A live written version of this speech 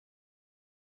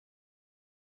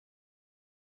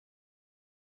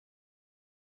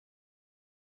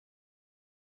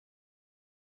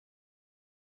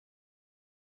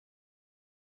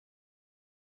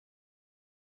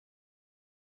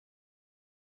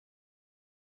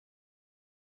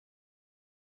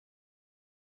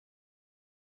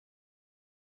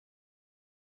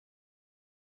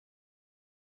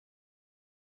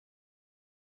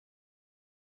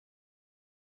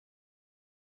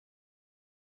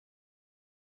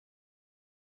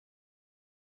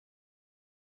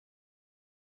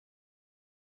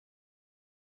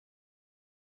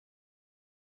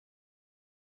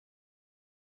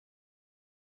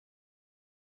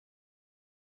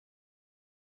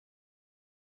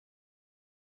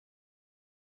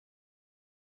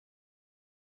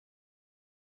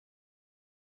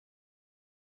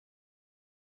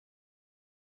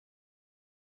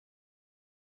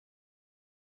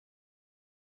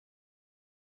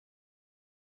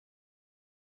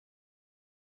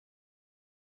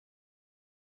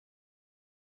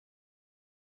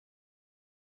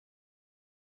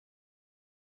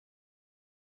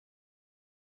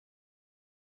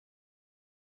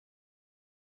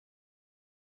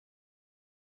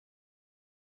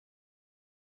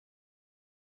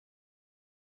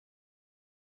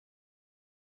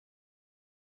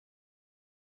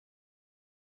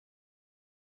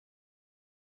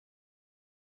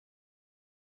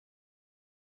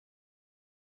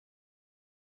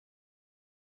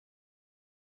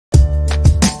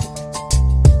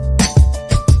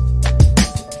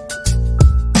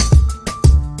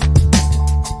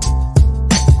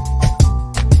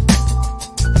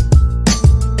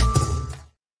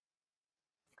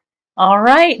All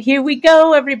right, here we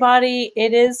go, everybody.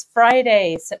 It is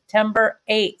Friday, September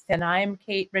 8th, and I'm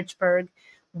Kate Richburg.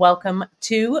 Welcome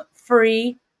to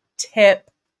Free Tip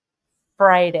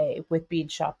Friday with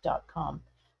beadshop.com.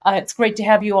 It's great to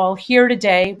have you all here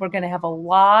today. We're going to have a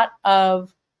lot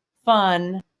of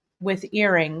fun with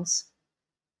earrings.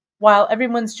 While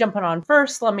everyone's jumping on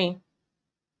first, let me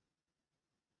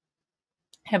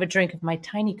have a drink of my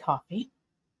tiny coffee.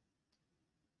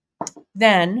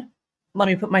 Then let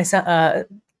me put my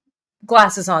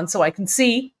glasses on so I can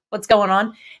see what's going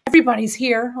on. Everybody's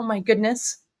here. Oh my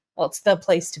goodness. Well, it's the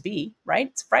place to be, right?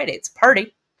 It's Friday. It's a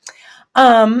party.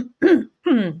 Let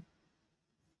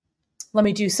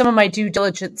me do some of my due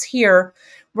diligence here.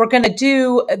 We're going to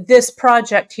do this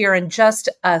project here in just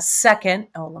a second.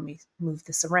 Oh, let me move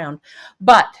this around.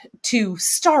 But to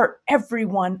start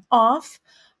everyone off,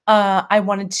 I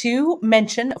wanted to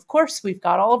mention, of course, we've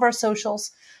got all of our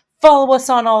socials. Follow us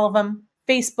on all of them.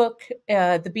 Facebook,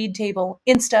 the Bead Table,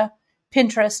 Insta,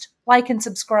 Pinterest. Like and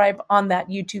subscribe on that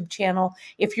YouTube channel.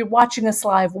 If you're watching us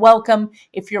live, welcome.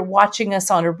 If you're watching us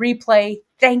on a replay,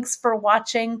 thanks for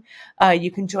watching.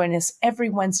 You can join us every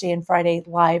Wednesday and Friday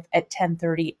live at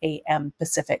 10:30 a.m.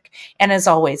 Pacific. And as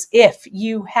always, if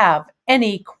you have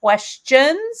any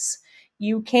questions,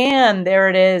 you can. There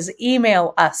it is.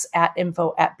 Email us at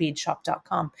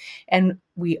info@beadshop.com. And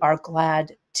we are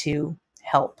glad to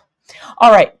help.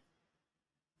 All right.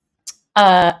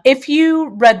 If you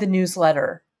read the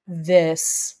newsletter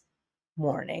this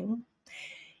morning,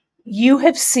 you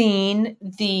have seen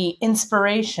the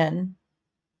inspiration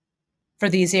for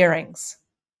these earrings.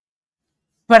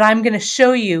 But I'm going to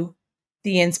show you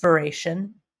the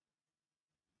inspiration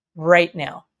right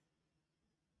now.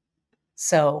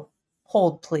 So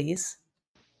hold, please.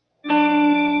 For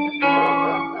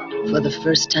the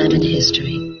first time in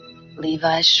history,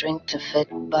 Levi's shrink-to-fit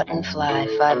button-fly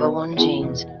 501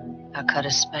 jeans are cut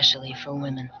especially for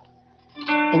women.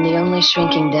 In the only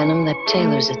shrinking denim that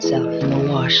tailors itself in the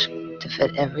wash to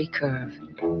fit every curve,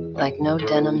 like no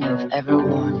denim you've ever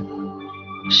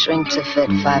worn. Shrink-to-fit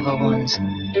 501s,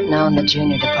 now in the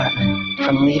junior department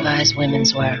from Levi's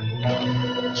Women's Wear.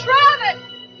 Travis,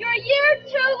 you're a year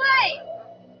too late.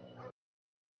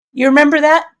 You remember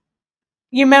that?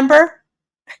 You remember?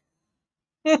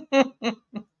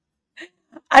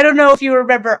 I don't know if you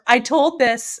remember. I told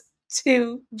this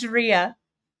to Drea.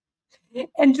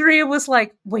 And Drea was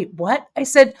like, wait, what? I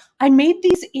said, I made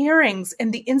these earrings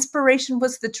and the inspiration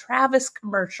was the Travis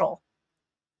commercial.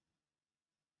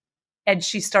 And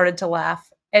she started to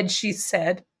laugh. And she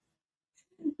said,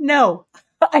 no,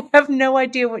 I have no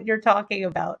idea what you're talking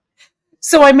about.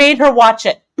 So I made her watch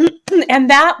it. And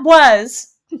that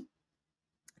was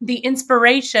the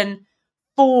inspiration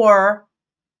for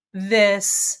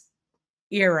this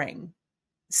earring.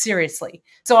 Seriously.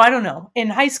 So I don't know. In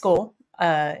high school,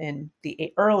 in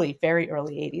the very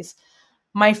early 80s,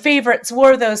 my favorites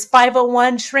were those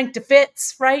 501 shrink to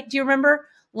fits, right? Do you remember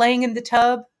laying in the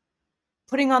tub,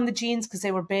 putting on the jeans because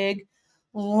they were big,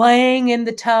 laying in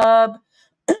the tub,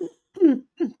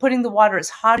 putting the water as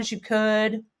hot as you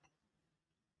could,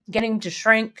 getting them to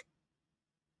shrink?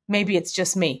 Maybe it's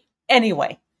just me.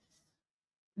 Anyway,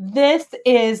 this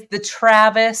is the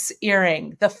Travis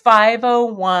earring, the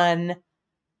 501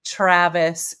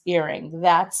 Travis earring.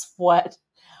 That's what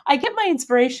I get my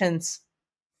inspirations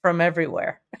from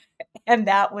everywhere. And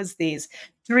that was these.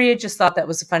 Drea just thought that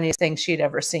was the funniest thing she'd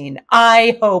ever seen.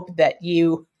 I hope that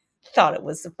you thought it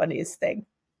was the funniest thing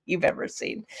you've ever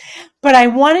seen. But I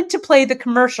wanted to play the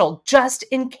commercial just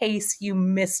in case you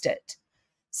missed it.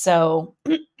 So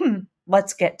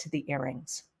let's get to the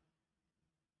earrings.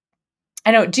 I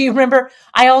know. Do you remember?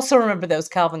 I also remember those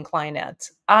Calvin Klein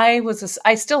ads. I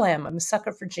still am. I'm a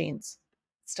sucker for jeans.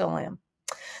 Still am.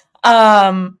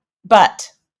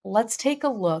 But let's take a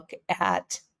look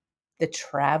at the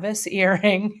Travis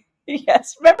earring.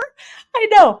 Yes. Remember? I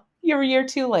know. You're a year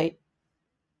too late.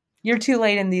 You're too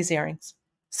late in these earrings.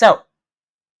 So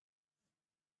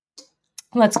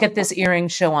let's get this earring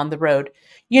show on the road.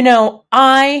 You know,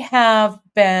 I have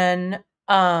been,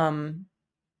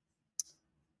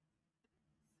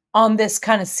 on this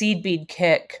kind of seed bead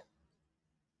kick,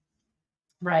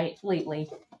 right, lately.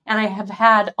 And I have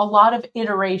had a lot of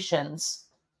iterations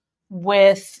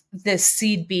with this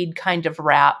seed bead kind of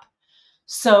wrap.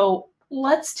 So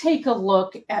let's take a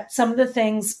look at some of the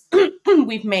things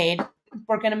we've made.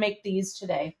 We're going to make these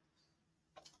today.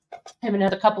 I have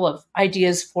another couple of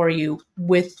ideas for you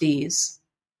with these,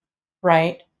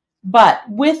 right? But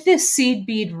with this seed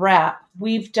bead wrap,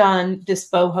 we've done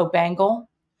this boho bangle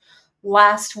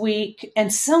last week,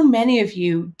 and so many of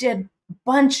you did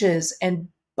bunches and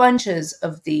bunches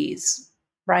of these,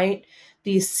 right?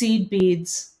 these seed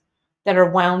beads that are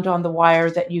wound on the wire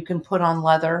that you can put on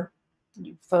leather.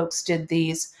 You folks did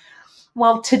these.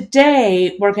 Well,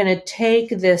 today we're going to take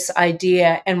this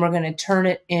idea and we're going to turn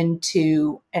it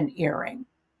into an earring.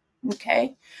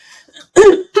 Okay.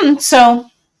 So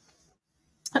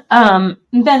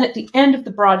then at the end of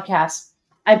the broadcast,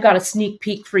 I've got a sneak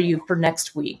peek for you for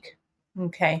next week.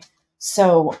 Okay.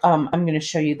 So I'm going to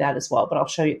show you that as well, but I'll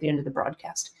show you at the end of the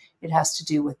broadcast. It has to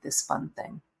do with this fun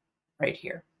thing right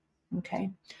here.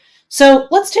 Okay. So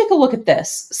let's take a look at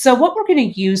this. So what we're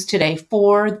going to use today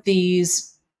for these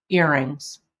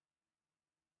earrings,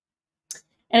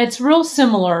 and it's real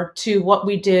similar to what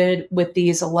we did with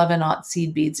these 11-aught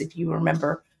seed beads, if you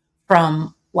remember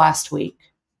from last week,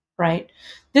 right?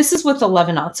 This is with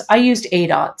 11-aughts. I used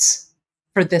 8-aughts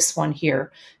for this one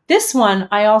here. This one,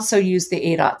 I also used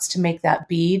the 8-aughts to make that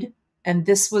bead. And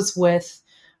this was with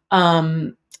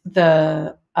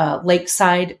the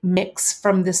Lakeside mix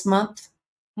from this month.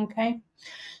 Okay.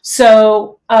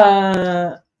 So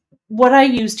what I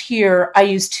used here, I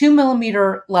used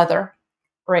 2mm leather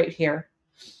right here.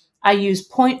 I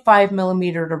used 0.5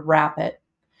 millimeter to wrap it.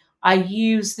 I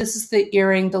used, this is the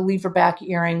earring, the lever back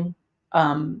earring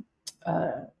ear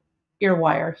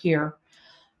wire here.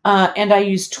 And I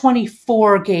used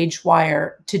 24 gauge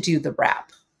wire to do the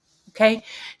wrap. Okay.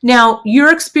 Now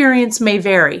your experience may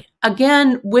vary.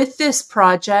 Again, with this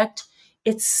project,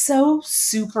 it's so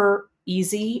super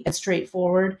easy and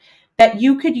straightforward that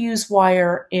you could use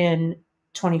wire in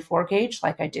 24 gauge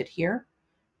like I did here.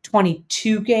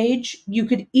 22 gauge. You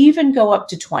could even go up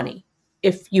to 20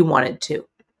 if you wanted to.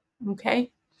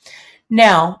 Okay.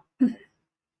 Now,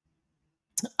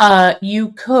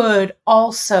 you could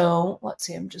also, let's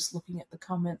see, I'm just looking at the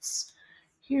comments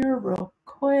here real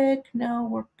quick. No,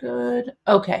 we're good.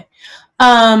 Okay.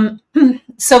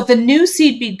 So the new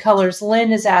seed bead colors,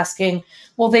 Lynn is asking,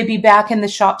 will they be back in the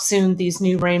shop soon, these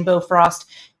new Rainbow Frost?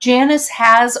 Janice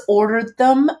has ordered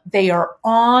them. They are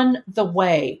on the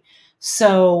way.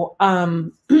 So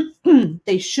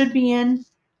they should be in,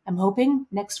 I'm hoping,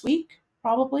 next week,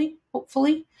 probably,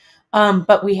 hopefully.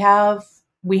 But we have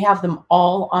them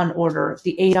all on order.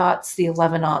 The 8-aughts, the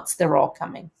 11-aughts, they're all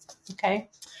coming. Okay.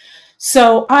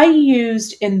 So I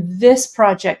used in this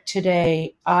project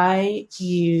today, I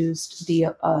used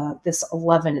the this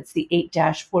 11. It's the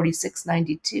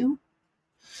 8-4692.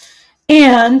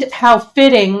 And how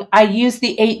fitting, I used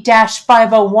the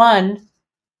 8-501.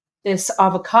 This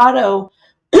avocado,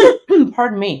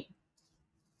 pardon me,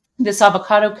 this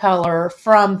avocado color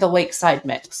from the Lakeside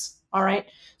mix. All right.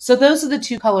 So those are the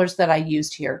two colors that I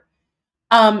used here.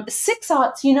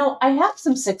 6-aughts, you know, I have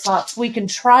some 6-aughts. We can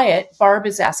try it. Barb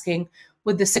is asking,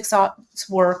 would the 6-aughts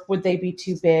work? Would they be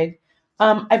too big?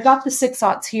 I've got the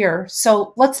 6-aughts here.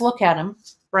 So let's look at them,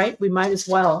 right? We might as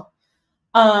well.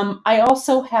 I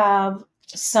also have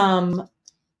some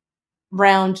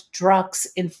round Drux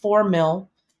in 4mm,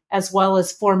 as well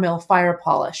as 4mm fire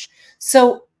polish.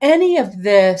 So any of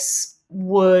this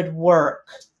would work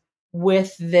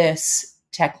with this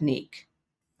technique.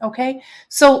 Okay,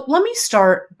 so let me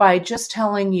start by just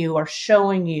telling you or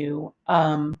showing you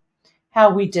how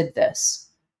we did this.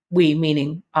 We,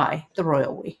 meaning I, the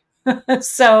royal we.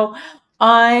 So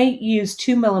I used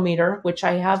 2mm, which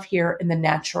I have here in the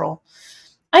natural.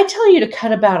 I tell you to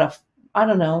cut about I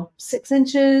don't know, 6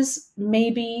 inches,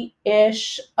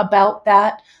 maybe-ish, about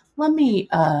that. Let me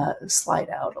slide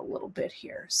out a little bit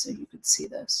here so you can see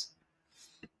this.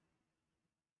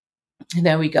 And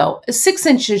there we go. 6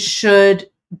 inches should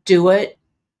do it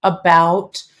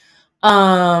about.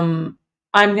 I'm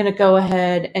going to go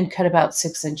ahead and cut about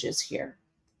 6 inches here.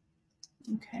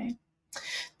 Okay.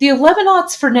 The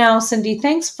 11-aughts for now, Cindy,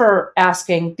 thanks for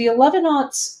asking. The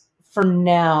 11-aughts for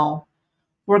now,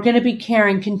 we're going to be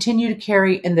continue to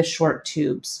carry in the short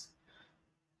tubes.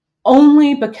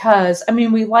 Only because, I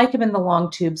mean, we like them in the long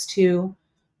tubes too,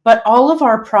 but all of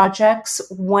our projects,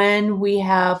 when we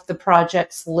have the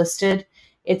projects listed,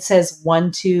 it says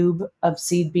 1 tube of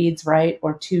seed beads, right?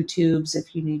 Or 2 tubes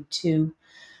if you need 2.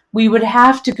 We would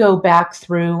have to go back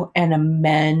through and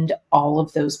amend all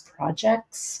of those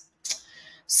projects.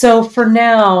 So for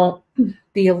now,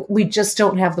 we just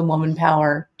don't have the woman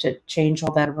power to change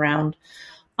all that around.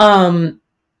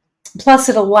 Plus,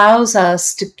 it allows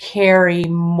us to carry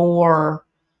more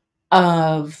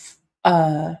of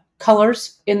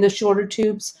colors in the shorter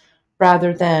tubes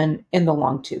rather than in the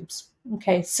long tubes.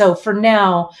 Okay, so for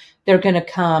now, they're going to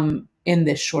come in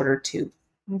this shorter tube.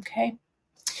 Okay,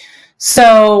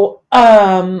 so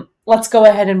let's go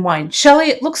ahead and wind. Shelly,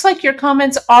 it looks like your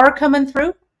comments are coming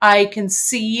through. I can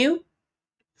see you.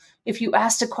 If you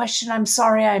asked a question, I'm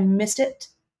sorry I missed it,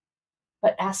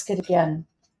 but ask it again.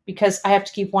 because I have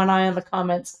to keep one eye on the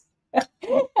comments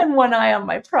and one eye on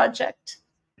my project.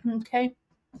 Okay.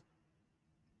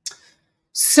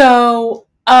 So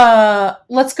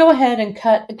let's go ahead and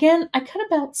cut. Again, I cut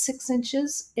about 6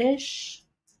 inches-ish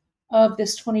of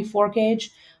this 24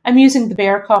 gauge. I'm using the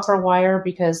bare copper wire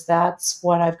because that's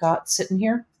what I've got sitting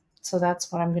here. So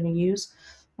that's what I'm going to use.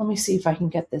 Let me see if I can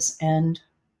get this end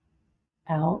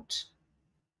out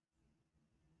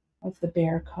of the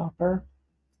bare copper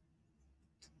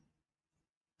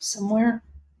somewhere.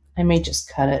 I may just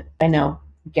cut it. I know,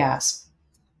 gasp,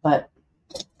 but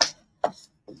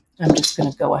I'm just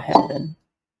going to go ahead and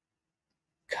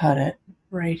cut it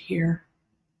right here.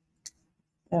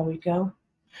 There we go.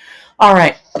 All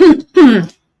right.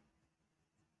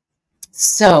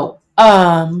 So,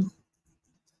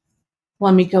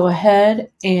 let me go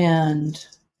ahead and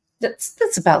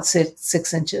that's about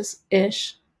 6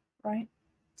 inches-ish, right?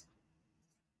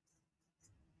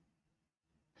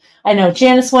 I know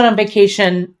Janice went on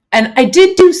vacation, and I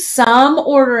did do some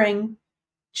ordering,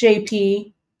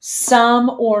 JP, some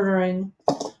ordering,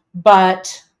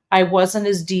 but I wasn't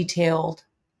as detailed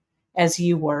as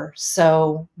you were.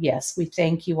 So yes, we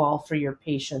thank you all for your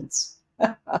patience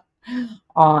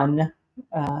on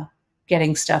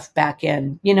getting stuff back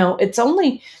in. You know, it's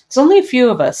only a few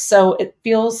of us, so it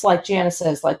feels like Janice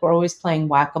says, like we're always playing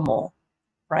whack-a-mole,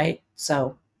 right?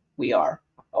 So we are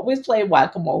always playing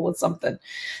whack-a-mole with something.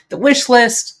 The wish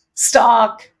list,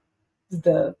 stock,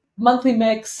 the monthly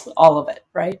mix, all of it,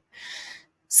 right?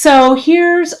 So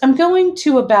I'm going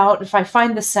to about, if I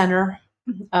find the center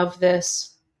of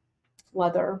this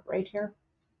leather right here,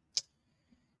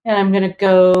 and I'm going to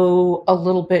go a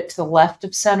little bit to the left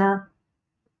of center.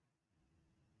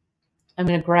 I'm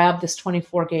going to grab this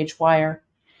 24 gauge wire,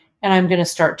 and I'm going to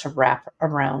start to wrap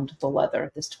around the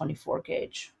leather, this 24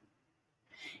 gauge.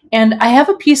 And I have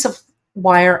a piece of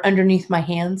wire underneath my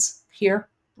hands here,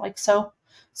 like so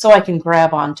I can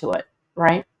grab onto it,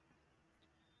 right?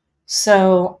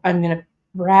 So I'm going to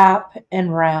wrap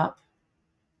and wrap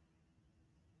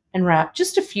and wrap,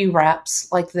 just a few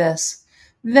wraps like this.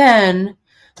 Then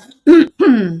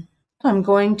I'm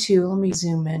going to, let me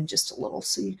zoom in just a little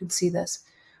so you can see this.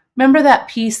 Remember that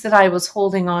piece that I was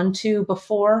holding on to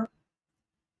before?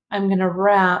 I'm going to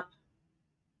wrap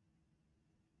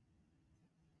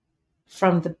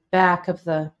from the back of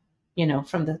the,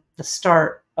 from the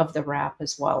start of the wrap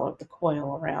as well, of the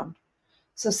coil around.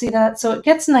 So see that? So it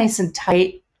gets nice and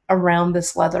tight around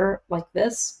this leather like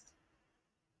this.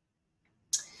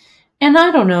 And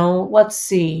I don't know, let's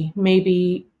see,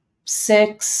 maybe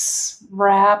 6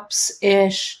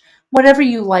 wraps-ish, whatever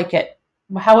you like it,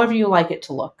 however you like it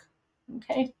to look.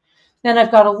 Okay. Then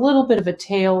I've got a little bit of a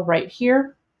tail right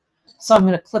here. So I'm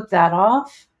going to clip that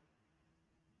off.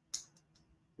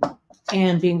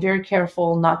 And being very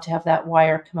careful not to have that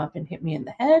wire come up and hit me in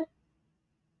the head.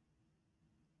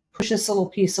 Push this little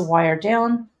piece of wire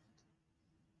down.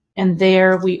 And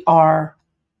there we are,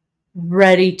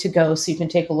 ready to go. So you can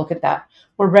take a look at that.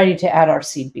 We're ready to add our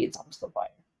seed beads onto the wire.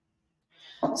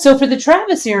 So for the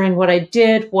Travis earring, what I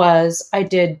did was I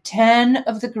did 10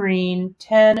 of the green,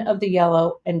 10 of the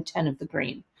yellow, and 10 of the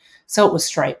green. So it was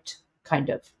striped, kind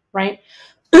of, right?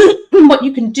 What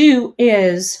you can do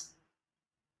is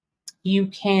you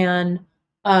can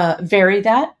vary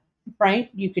that, right?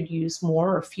 You could use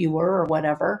more or fewer or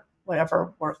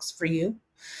whatever works for you.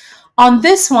 On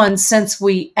this one, since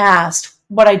we asked,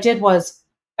 what I did was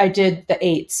I did the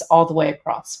 8s all the way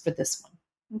across for this one,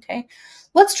 okay?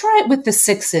 Let's try it with the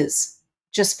 6s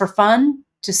just for fun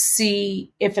to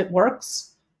see if it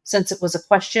works, since it was a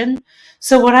question.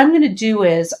 So what I'm going to do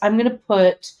is I'm going to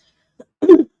put,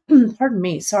 pardon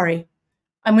me, sorry.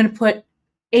 I'm going to put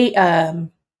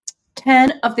 10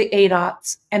 of the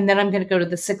 8-aughts, and then I'm going to go to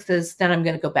the 6s, then I'm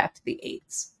going to go back to the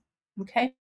 8s,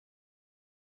 okay?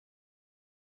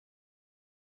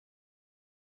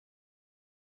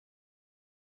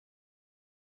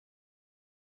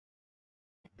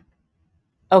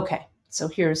 Okay, so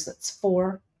that's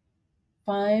 4,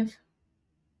 5,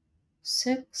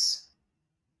 6,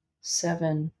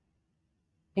 7,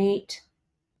 8,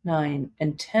 9,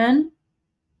 and 10.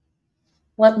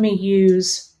 Let me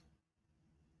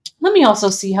also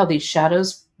see how these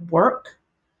shadows work.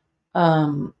 Let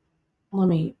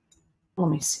me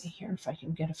see here if I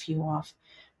can get a few off.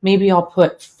 Maybe I'll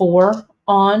put 4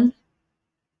 on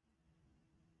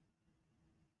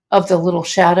of the little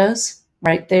shadows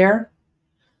right there.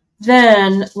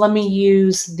 Then let me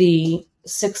use the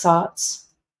 6-aughts,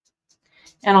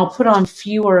 and I'll put on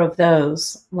fewer of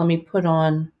those. Let me put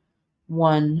on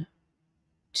 1,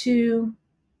 2,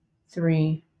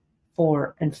 3,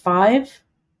 4, and 5.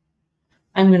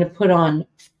 I'm going to put on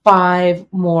 5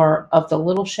 more of the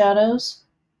little shadows,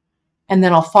 and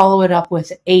then I'll follow it up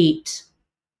with 8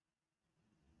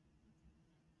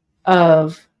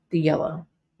 of the yellow.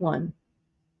 1,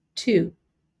 2,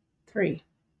 3,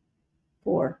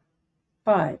 4,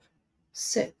 5,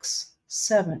 6,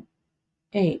 7,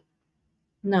 8,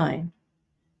 9,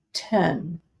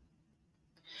 10.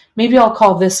 Maybe I'll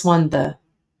call this one the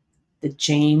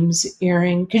James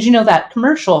earring, because you know that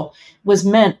commercial was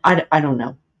meant, I don't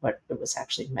know what it was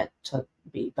actually meant to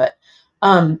be, but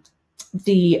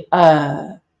the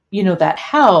you know, that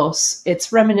house,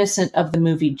 it's reminiscent of the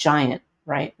movie Giant,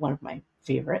 right? One of my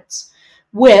favorites,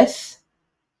 with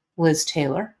Liz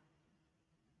Taylor,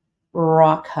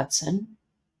 Rock Hudson,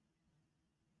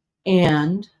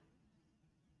 and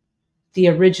the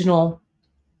original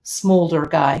Smolder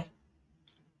guy,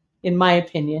 in my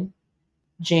opinion,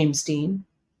 James Dean,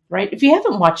 right? If you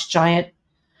haven't watched Giant,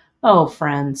 oh,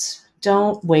 friends,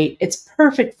 don't wait. It's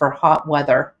perfect for hot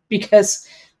weather because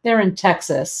they're in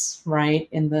Texas, right?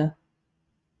 In the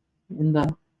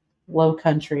low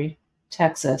country,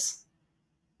 Texas.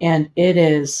 And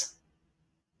it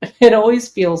always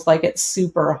feels like it's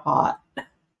super hot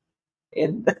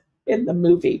in the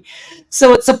movie.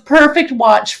 So it's a perfect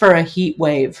watch for a heat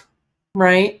wave,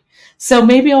 right? So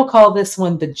maybe I'll call this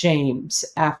one the James,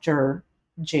 after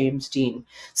James Dean.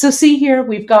 So see here,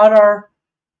 we've got our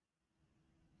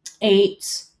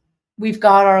 8, we've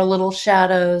got our little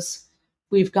shadows,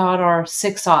 we've got our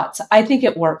 6/0. I think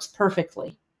it works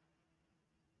perfectly,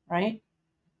 right?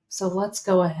 So let's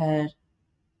go ahead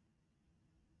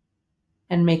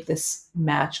and make this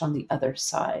match on the other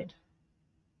side.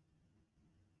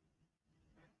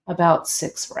 About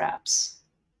 6 wraps.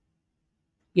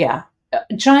 Yeah,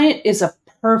 Giant is a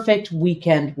perfect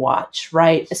weekend watch,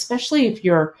 right? Especially if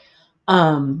you're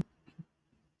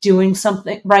doing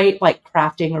something, right? Like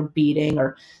crafting or beading,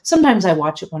 or sometimes I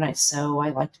watch it when I sew. I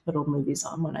like to put old movies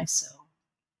on when I sew.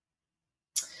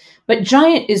 But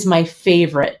Giant is my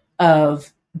favorite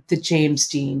of the James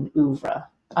Dean oeuvre.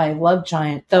 I love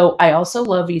Giant, though I also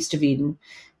love East of Eden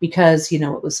because, you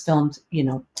know, it was filmed, you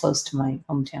know, close to my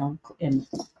hometown in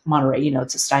Monterey. You know,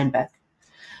 it's a Steinbeck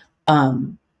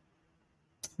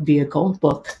vehicle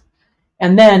book.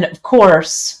 And then, of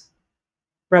course,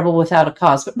 Rebel Without a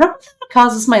Cause. But Rebel Without a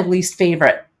Cause is my least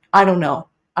favorite. I don't know.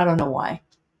 I don't know why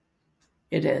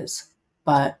it is.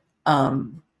 But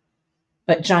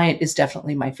Giant is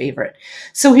definitely my favorite.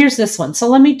 So here's this one. So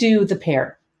let me do the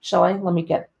pear. Shall I? Let me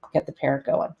get the pear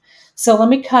going. So let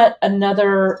me cut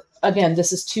another, again,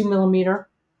 this is 2 millimeter.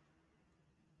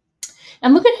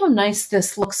 And look at how nice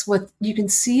this looks with, you can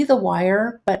see the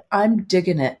wire, but I'm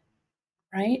digging it,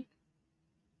 right?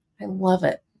 I love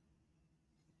it.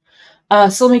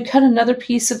 So let me cut another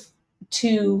piece of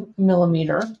 2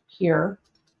 millimeter here.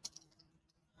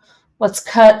 Let's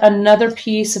cut another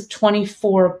piece of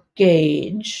 24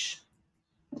 gauge,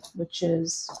 which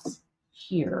is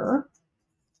here.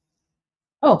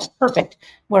 Oh, perfect.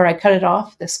 Where I cut it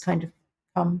off, this kind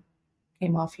of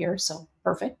came off here, so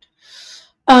perfect.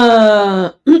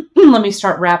 Let me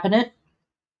start wrapping it.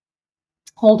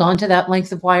 Hold on to that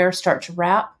length of wire, start to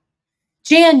wrap.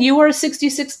 Jan, you are a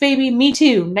 66 baby. Me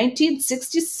too.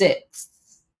 1966.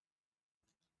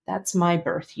 That's my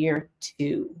birth year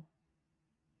too.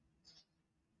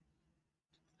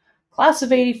 Class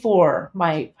of 84.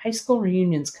 My high school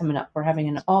reunion's coming up. We're having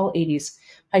an all 80s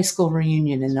high school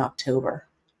reunion in October.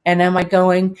 And am I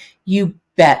going? You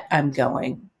bet I'm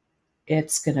going.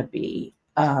 It's going to be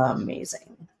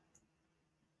amazing.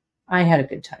 I had a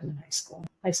good time in high school.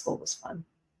 High school was fun.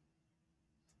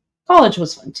 College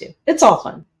was fun too. It's all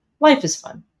fun. Life is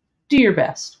fun. Do your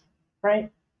best,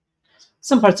 right?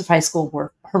 Some parts of high school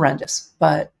were horrendous,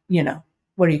 but you know,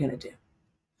 what are you going to do?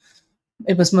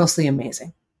 It was mostly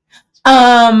amazing.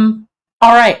 All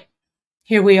right,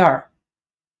 here we are.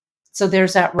 So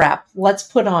there's that wrap. Let's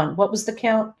put on, what was the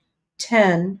count?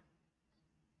 10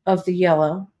 of the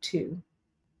yellow. 2,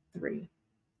 3,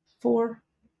 4,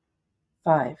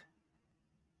 5,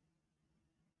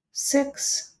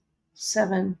 6,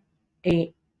 7,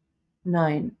 8,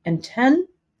 9, and 10.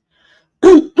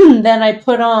 Then I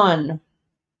put on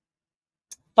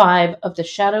 5 of the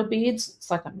shadow beads.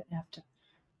 It's like I'm going to have to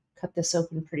cut this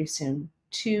open pretty soon.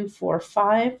 2, 4,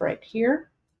 5 right here.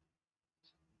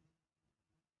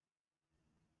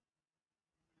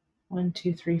 1,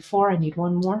 2, 3, 4. I need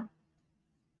one more.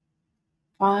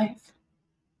 5.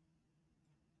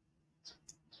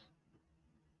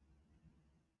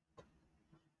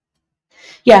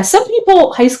 Yeah, some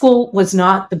people, high school was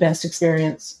not the best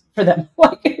experience for them.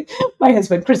 Like my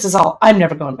husband, Chris, is all, I'm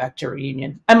never going back to a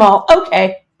reunion. I'm all,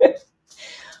 okay.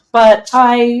 But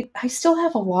I still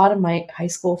have a lot of my high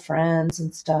school friends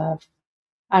and stuff.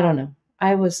 I don't know.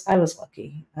 I was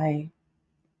lucky. I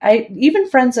even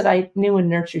friends that I knew in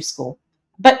nursery school.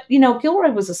 But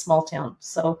Gilroy was a small town,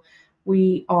 so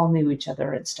we all knew each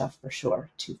other and stuff for sure.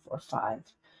 2, 4, 5.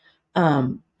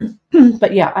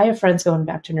 But yeah, I have friends going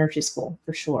back to nursery school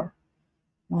for sure.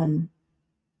 1,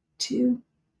 2,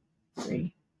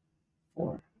 3,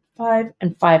 4, 5,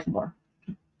 and 5 more.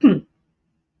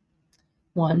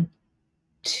 1,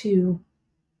 2,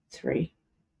 3,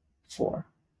 4,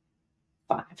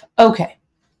 5. Okay.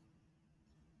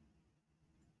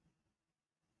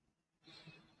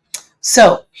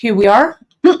 So here we are.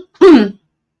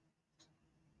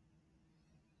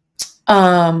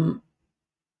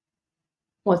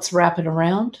 Let's wrap it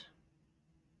around.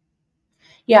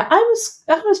 Yeah, I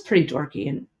was pretty dorky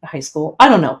in high school. I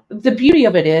don't know. The beauty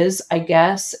of it is, I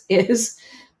guess, is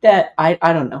that I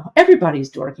don't know.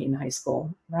 Everybody's dorky in high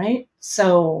school, right?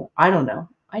 So I don't know.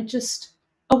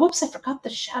 Oh, whoops, I forgot the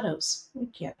shadows. We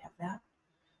can't have that.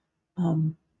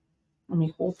 Let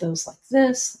me hold those like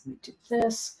this. Let me do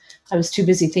this. I was too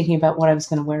busy thinking about what I was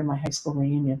going to wear to my high school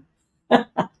reunion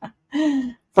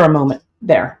for a moment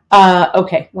there.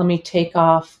 Okay, let me take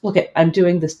off. Look I'm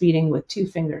doing this beading with 2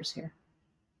 fingers here.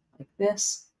 Like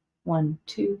this. 1,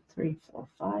 2, 3, 4,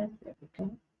 5. There we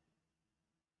go.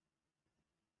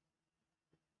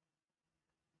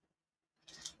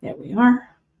 There we are.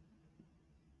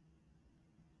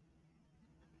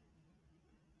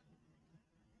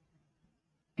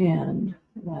 And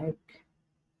like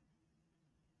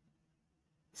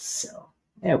so.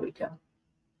 There we go.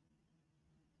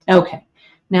 Okay.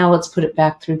 Now let's put it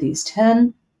back through these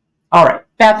 10. All right.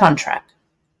 Back on track.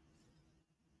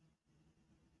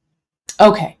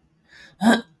 Okay.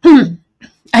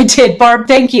 I did, Barb.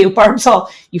 Thank you. Barb's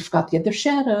all, you forgot the other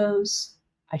shadows.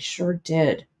 I sure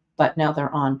did, but now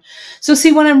they're on. So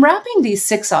see, when I'm wrapping these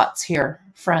 6/0 here,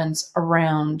 friends,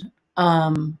 around,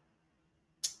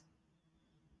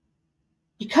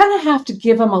 you kind of have to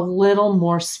give them a little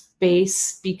more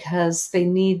space because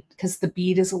the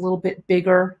bead is a little bit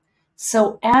bigger.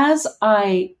 So as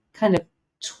I kind of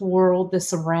twirl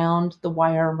this around, the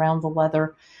wire around the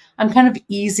leather, I'm kind of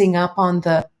easing up on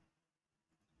the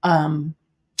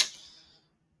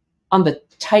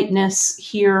tightness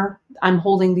here. I'm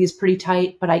holding these pretty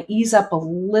tight, but I ease up a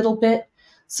little bit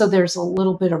so there's a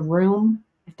little bit of room,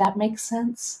 if that makes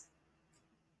sense.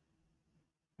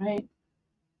 Right?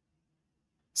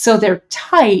 So they're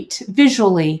tight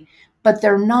visually, but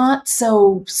they're not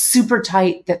so super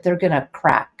tight that they're going to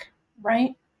crack,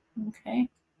 right? Okay.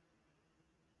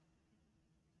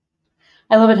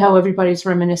 I love it how everybody's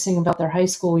reminiscing about their high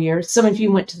school years. Some of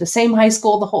you went to the same high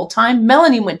school the whole time.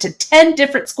 Melanie went to 10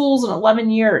 different schools in 11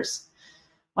 years.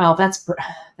 Wow, that's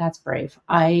brave.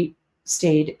 I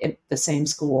stayed at the same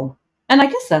school. And I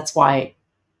guess that's why,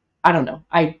 I don't know,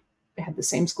 I had the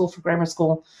same school for grammar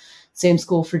school, same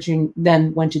school for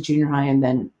then went to junior high and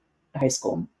then high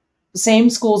school. The same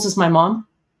schools as my mom.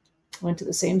 Went to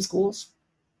the same schools.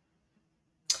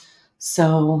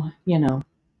 So,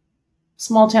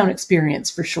 small town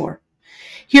experience for sure.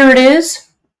 Here it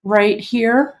is, right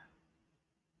here.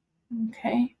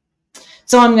 Okay.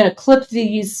 So I'm going to clip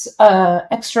these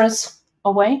extras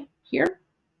away here.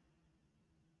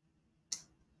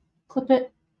 Clip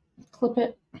it,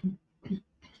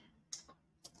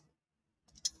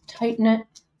 tighten it.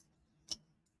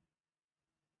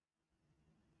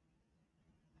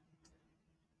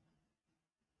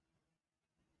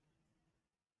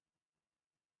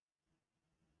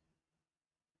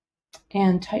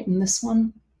 And tighten this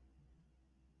one.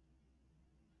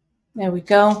 There we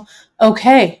go.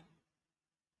 Okay.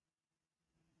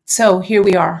 So here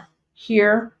we are.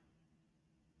 Here.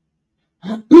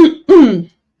 And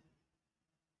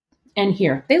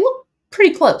here. They look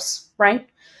pretty close, right?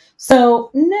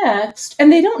 So next, and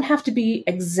they don't have to be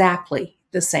exactly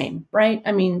the same, right?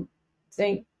 I mean,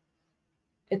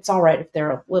 it's all right if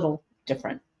they're a little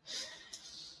different.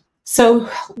 So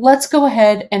let's go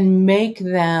ahead and make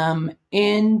them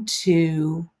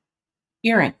into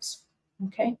earrings,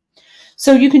 okay?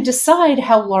 So you can decide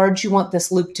how large you want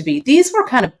this loop to be. These were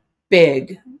kind of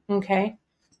big, okay?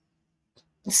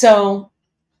 So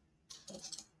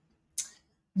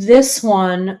this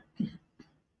one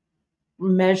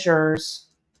measures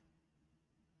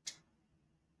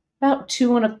about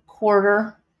 2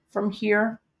 1/4 from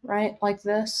here, right? Like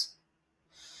this.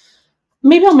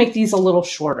 Maybe I'll make these a little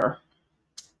shorter.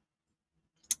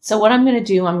 So what I'm going to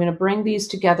do, I'm going to bring these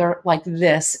together like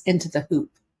this into the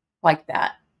hoop, like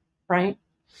that, right?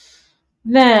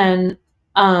 Then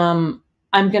I'm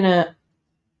going to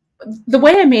the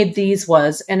way I made these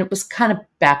was, and it was kind of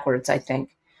backwards, I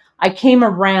think. I came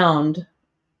around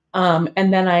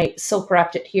and then I silk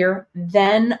wrapped it here.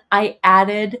 Then I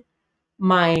added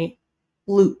my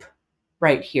loop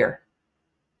right here.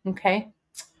 Okay.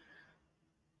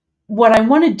 What I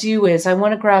want to do is I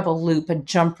want to grab a loop, a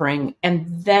jump ring, and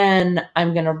then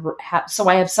I'm going to have, so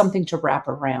I have something to wrap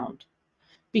around.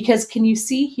 Because can you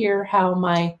see here how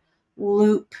my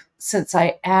loop, since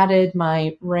I added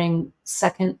my ring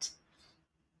second,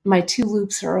 my two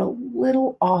loops are a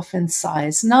little off in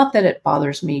size. Not that it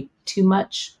bothers me too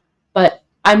much, but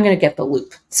I'm going to get the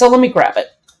loop. So let me grab it.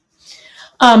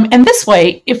 And this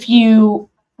way, if you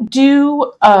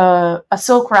do a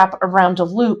silk wrap around a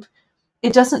loop,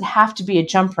 it doesn't have to be a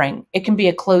jump ring. It can be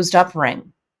a closed up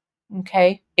ring,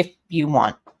 okay, if you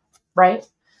want, right?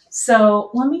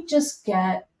 So let me just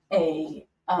get a,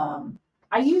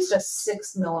 I used a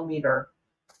 6mm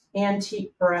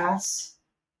antique brass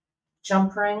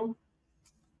jump ring,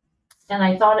 and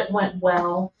I thought it went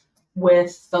well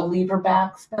with the lever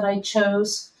back that I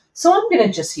chose. So I'm going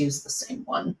to just use the same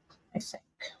one, I think.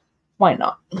 Why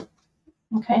not?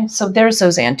 Okay, so there's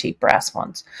those antique brass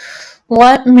ones.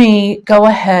 Let me go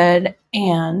ahead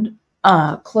and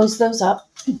close those up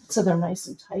so they're nice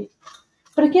and tight.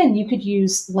 But again, you could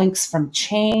use links from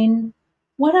chain,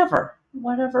 whatever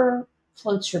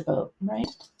floats your boat, right?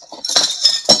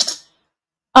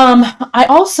 I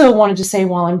also wanted to say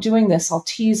while I'm doing this, I'll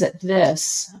tease at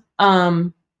this.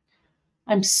 I'm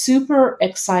super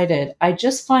excited. I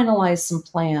just finalized some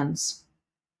plans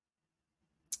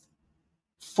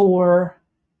for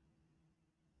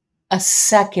a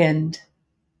second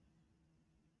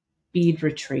bead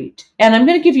retreat. And I'm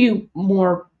going to give you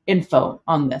more info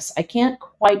on this. I can't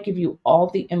quite give you all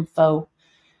the info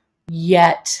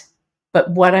yet, but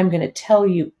what I'm going to tell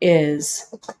you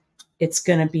is it's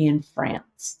going to be in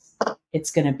France.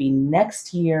 It's going to be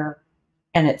next year,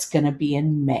 and it's going to be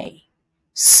in May.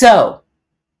 So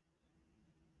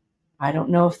I don't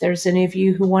know if there's any of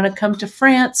you who want to come to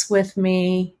France with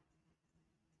me,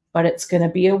 but it's going to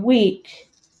be a week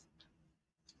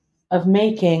of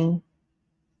making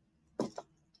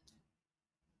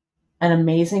an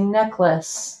amazing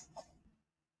necklace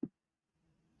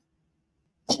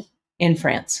in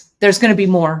France. There's going to be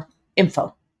more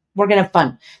info. We're going to have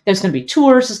fun. There's going to be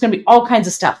tours. There's going to be all kinds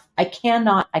of stuff. I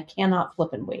cannot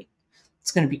flip and wait.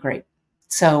 It's going to be great.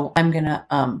 So I'll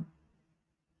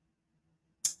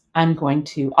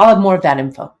have more of that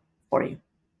info for you.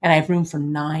 And I have room for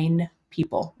 9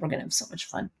 people. We're going to have so much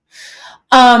fun.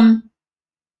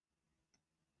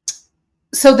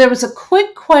 So there was a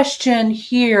quick question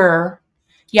here.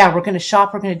 Yeah, we're going to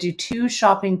shop. We're going to do 2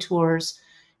 shopping tours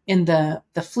in the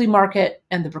flea market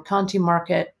and the Bricanti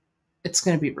market. It's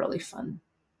going to be really fun.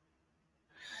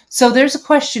 So there's a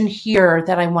question here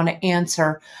that I want to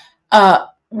answer.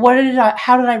 How did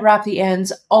I wrap the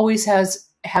ends? Always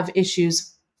have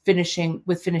issues finishing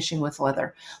with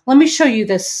leather. Let me show you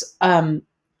this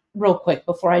real quick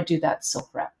before I do that silk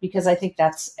wrap, because I think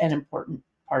that's an important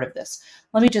part of this.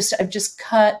 I've just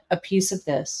cut a piece of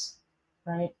this,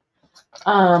 right?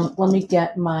 Let me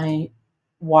get my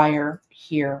wire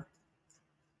here.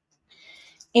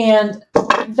 And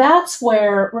that's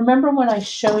where, remember when I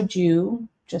showed you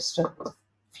just a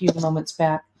few moments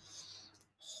back,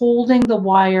 holding the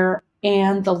wire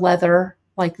and the leather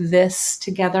like this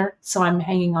together. So I'm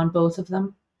hanging on both of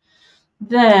them.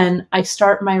 Then I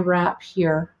start my wrap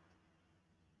here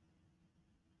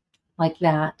like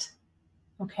that.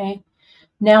 Okay.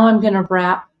 Now I'm going to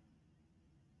wrap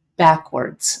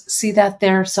backwards. See that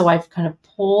there? So I've kind of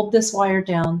pulled this wire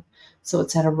down so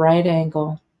it's at a right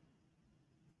angle.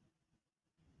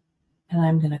 And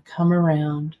I'm going to come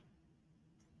around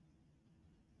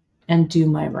and do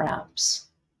my wraps.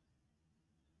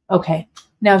 Okay,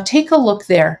 now take a look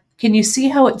there. Can you see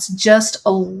how it's just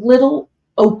a little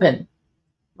open,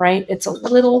 right? There's a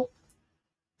little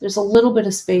bit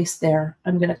of space there.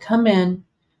 I'm going to come in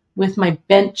with my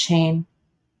bent chain,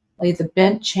 lay the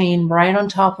bent chain right on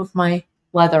top of my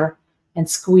leather and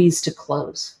squeeze to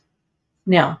close.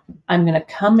 Now, I'm going to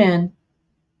come in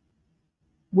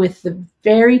with the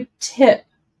very tip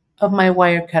of my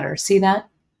wire cutter. See that?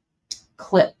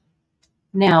 Clip.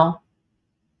 Now,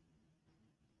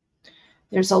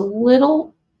 there's a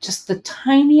little, just the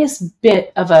tiniest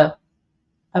bit of a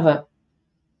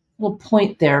little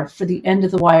point there for the end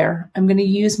of the wire. I'm going to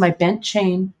use my bent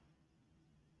chain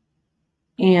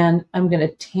and I'm going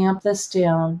to tamp this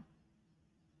down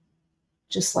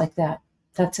just like that.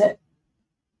 That's it.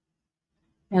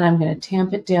 And I'm going to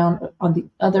tamp it down on the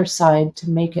other side to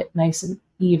make it nice and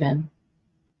even.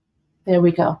 There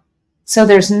we go. So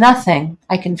there's nothing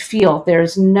I can feel.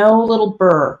 There's no little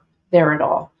burr there at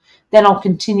all. Then I'll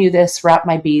continue this, wrap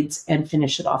my beads, and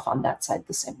finish it off on that side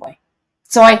the same way.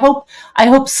 So I hope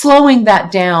slowing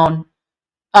that down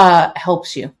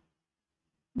helps you.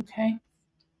 Okay.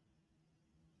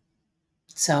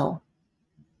 So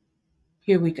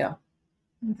here we go.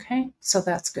 Okay, so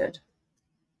that's good.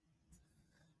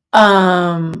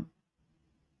 I'm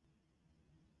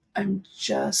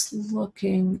just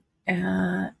looking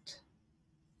at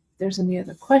if there's any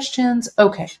other questions.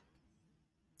 Okay.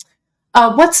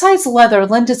 What size leather?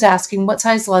 Linda's asking, what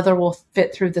size leather will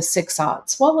fit through the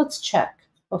 6/0? Well, let's check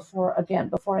before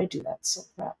I do that silk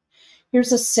wrap.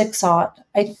 Here's a 6/0.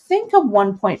 I think a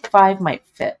 1.5 might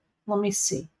fit. Let me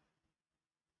see.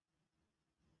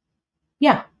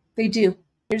 Yeah, they do.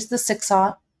 Here's the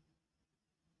 6/0.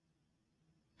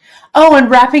 Oh, and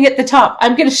wrapping at the top.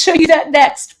 I'm going to show you that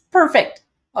next. Perfect.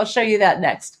 I'll show you that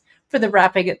next for the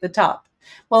wrapping at the top.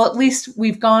 Well, at least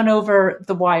we've gone over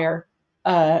the wire.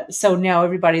 So now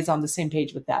everybody's on the same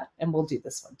page with that, and we'll do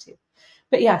this one too.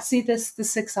 But yeah, see this, the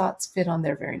 6/0 fit on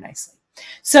there very nicely.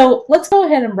 So let's go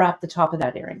ahead and wrap the top of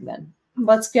that earring then.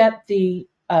 Let's get the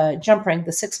jump ring,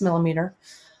 the 6mm.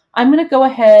 I'm going to go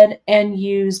ahead and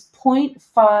use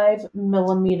 0.5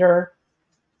 millimeter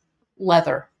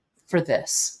leather for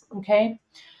this, okay?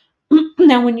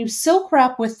 Now, when you silk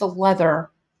wrap with the leather,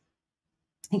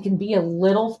 it can be a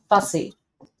little fussy.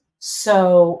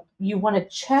 So you want to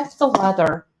check the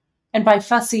leather. And by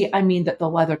fussy, I mean that the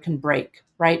leather can break,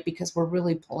 right? Because we're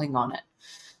really pulling on it.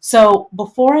 So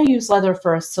before I use leather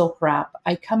for a silk wrap,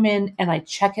 I come in and I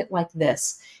check it like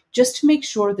this, just to make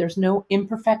sure there's no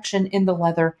imperfection in the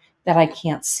leather that I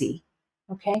can't see,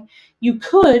 okay? You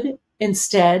could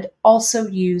instead also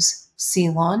use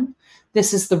Ceylon.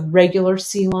 This is the regular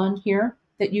Ceylon here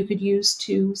that you could use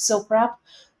to silk wrap,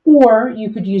 or you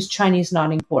could use Chinese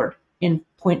knotting cord in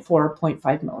 0.4 or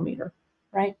 0.5 millimeter,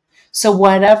 right? So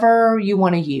whatever you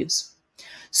want to use.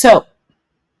 So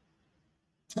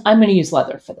I'm going to use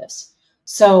leather for this.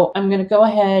 So I'm going to go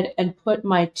ahead and put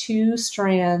my 2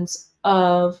 strands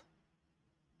of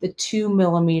the 2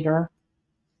 millimeter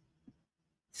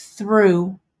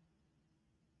through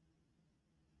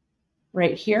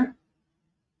right here.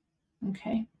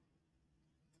 Okay.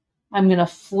 I'm going to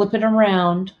flip it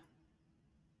around.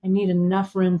 I need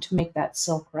enough room to make that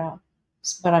silk wrap,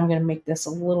 but I'm going to make this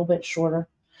a little bit shorter.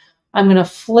 I'm going to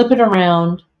flip it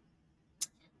around,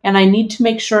 and I need to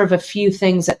make sure of a few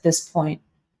things at this point.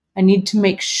 I need to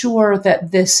make sure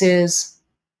that this is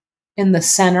in the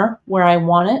center where I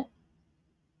want it.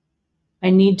 I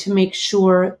need to make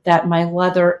sure that my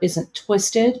leather isn't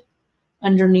twisted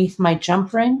underneath my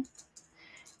jump ring.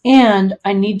 And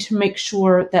I need to make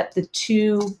sure that the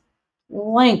 2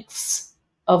 lengths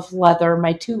of leather,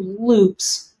 my 2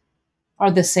 loops, are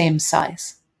the same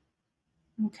size.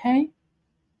 Okay?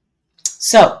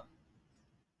 So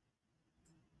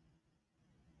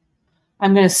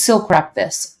I'm going to silk wrap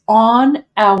this. On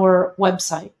our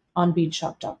website, on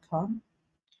beadshop.com,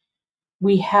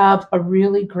 we have a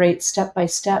really great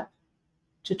step-by-step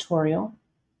tutorial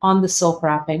on the silk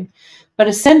wrapping. But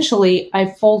essentially, I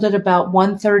folded about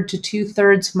 1/3 to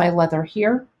 2/3 of my leather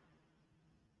here.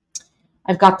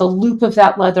 I've got the loop of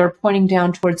that leather pointing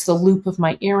down towards the loop of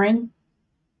my earring.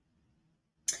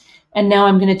 And now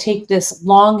I'm going to take this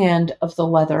long end of the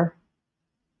leather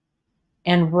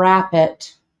and wrap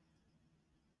it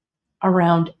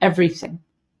around everything,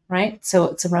 right? So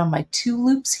it's around my 2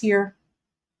 loops here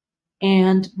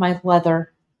and my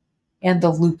leather and the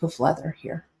loop of leather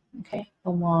here, okay? The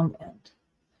long end.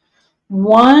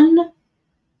 One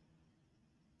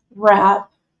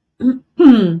wrap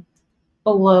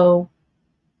below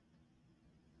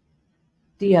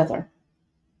the other.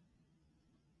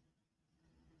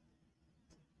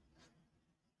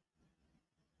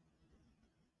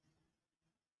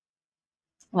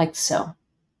 Like so.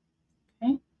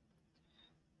 Okay.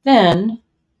 Then,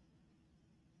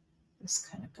 this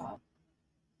kind of got,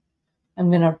 I'm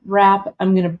going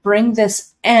to bring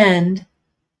this end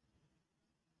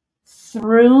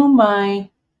through my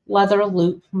leather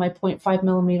loop, my 0.5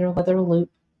 millimeter leather loop.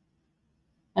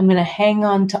 I'm going to hang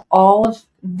on to all of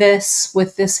this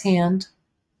with this hand.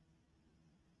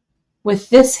 With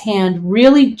this hand,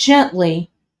 really gently,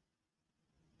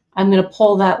 I'm going to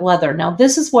pull that leather. Now,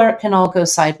 this is where it can all go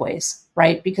sideways,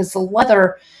 right? Because the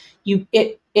leather,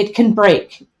 it can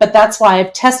break, but that's why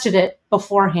I've tested it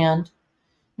beforehand.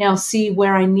 Now, see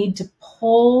where I need to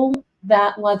pull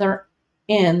that leather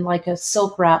in like a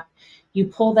silk wrap. You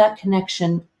pull that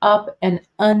connection up and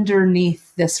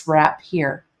underneath this wrap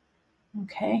here.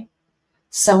 Okay,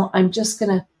 so I'm just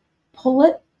going to pull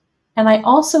it, and I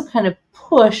also kind of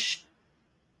push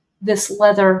the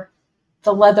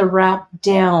leather wrap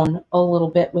down a little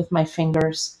bit with my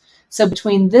fingers. So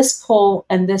between this pull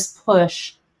and this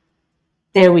push,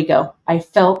 there we go. I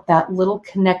felt that little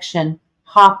connection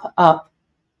hop up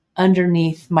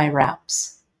underneath my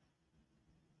wraps.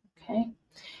 Okay.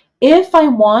 If I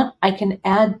want, I can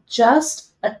add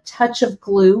just a touch of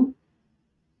glue,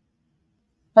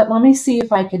 but let me see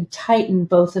if I can tighten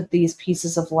both of these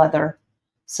pieces of leather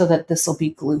so that this will be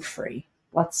glue-free.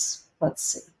 Let's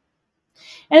see.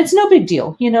 And it's no big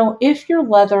deal. You know, if your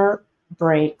leather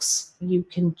breaks, you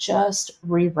can just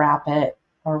rewrap it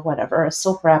or whatever. A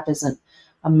silk wrap isn't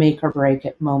a make or break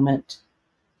at moment.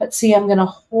 But see, I'm going to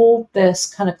hold this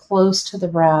kind of close to the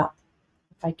wrap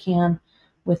if I can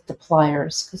with the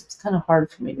pliers, because it's kind of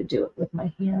hard for me to do it with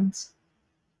my hands.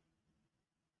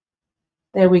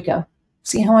 There we go.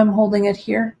 See how I'm holding it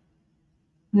here?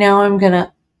 Now I'm going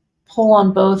to pull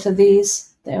on both of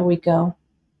these. There we go.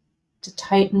 To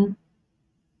tighten.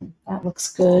 That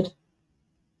looks good.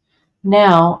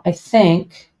 Now I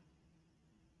think,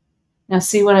 now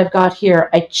see what I've got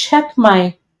here. I check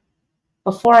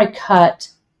before I cut,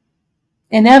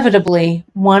 inevitably,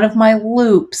 one of my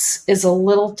loops is a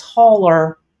little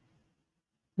taller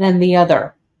than the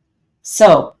other.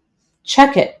 So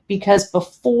check it, because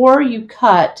before you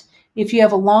cut, if you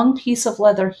have a long piece of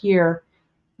leather here,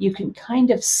 you can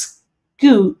kind of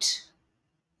scoot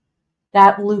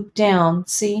that loop down.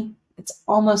 See, it's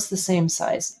almost the same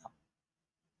size now.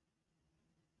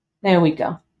 There we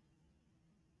go.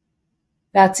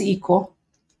 That's equal.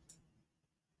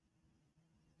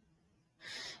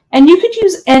 And you could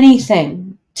use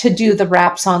anything to do the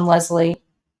wraps on, Leslie.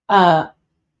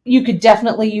 You could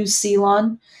definitely use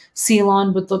Ceylon.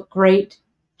 Ceylon would look great.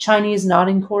 Chinese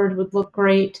knotting cord would look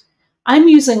great. I'm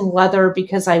using leather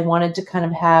because I wanted to kind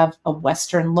of have a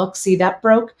Western look. See, that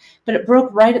broke, but it broke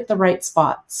right at the right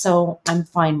spot, so I'm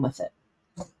fine with it.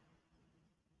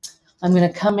 I'm going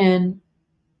to come in.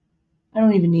 I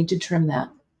don't even need to trim that,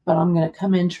 but I'm going to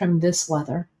come in, trim this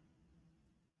leather.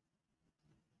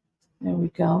 There we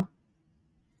go.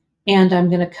 And I'm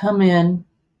going to come in,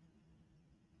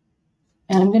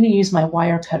 and I'm going to use my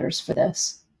wire cutters for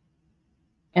this.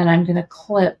 And I'm going to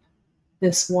clip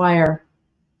this wire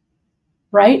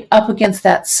right up against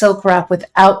that silk wrap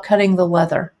without cutting the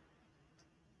leather.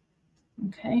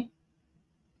 Okay.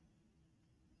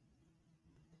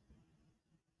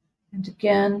 And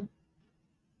again,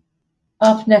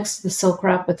 up next to the silk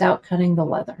wrap without cutting the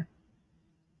leather.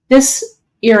 This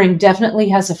earring definitely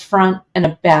has a front and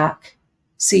a back.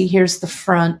 See, here's the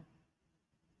front.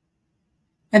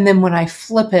 And then when I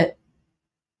flip it,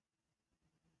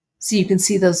 so you can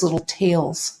see those little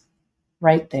tails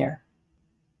right there.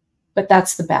 But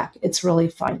that's the back. It's really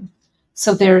fine.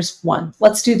 So there's one.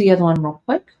 Let's do the other one real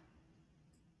quick.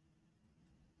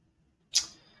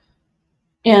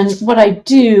 And what I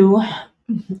do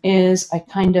is I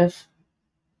kind of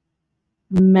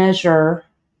measure.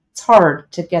 It's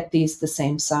hard to get these the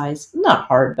same size. Not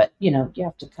hard, but you know, you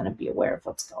have to kind of be aware of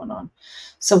what's going on.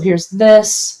 So here's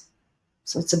this.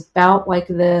 So it's about like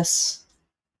this.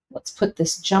 Let's put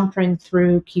this jump ring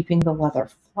through, keeping the leather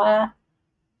flat.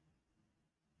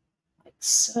 Like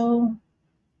so.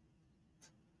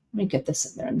 Let me get this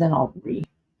in there, and then I'll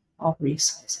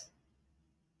resize it.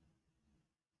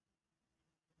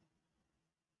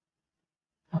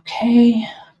 Okay,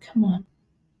 come on.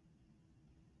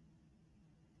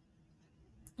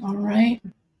 All right.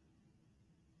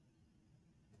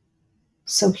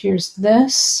 So here's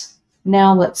this.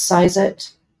 Now let's size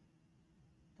it.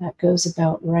 That goes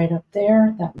about right up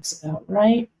there. That looks about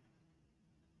right.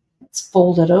 Let's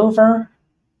fold it over.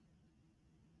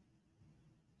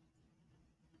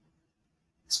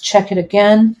 Let's check it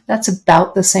again. That's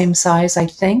about the same size, I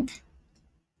think.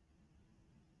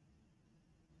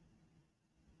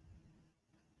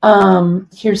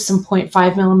 Here's some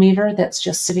 0.5 millimeter that's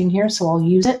just sitting here, so I'll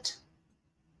use it.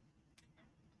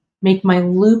 Make my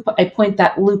loop. I point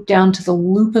that loop down to the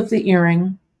loop of the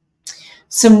earring.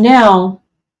 So now,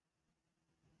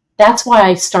 that's why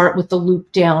I start with the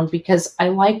loop down, because I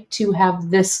like to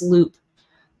have this loop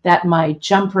that my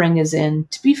jump ring is in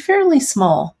to be fairly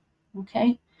small.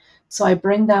 Okay, so I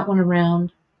bring that one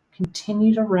around,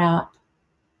 continue to wrap.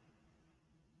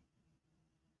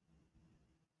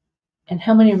 And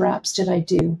how many wraps did I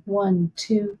do? 1,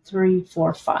 2, 3,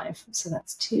 4, 5. So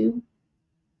that's 2,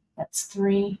 that's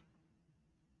 3,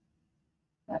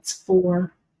 that's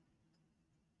 4,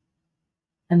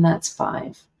 and that's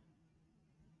 5.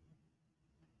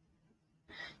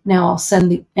 Now I'll send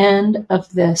the end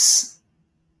of this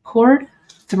cord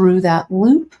through that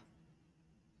loop,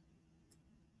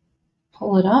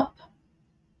 pull it up,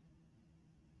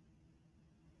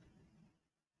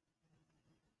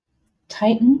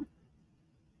 tighten.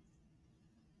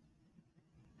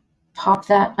 Pop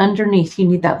that underneath. You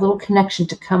need that little connection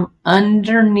to come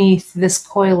underneath this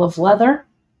coil of leather.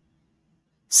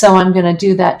 So I'm going to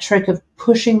do that trick of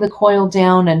pushing the coil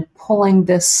down and pulling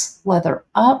this leather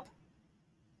up.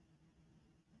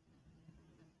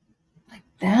 Like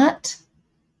that.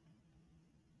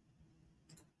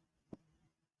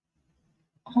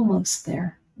 Almost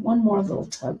there. One more little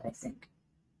tug, I think.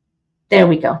 There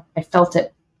we go. I felt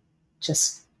it.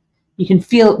 Just, you can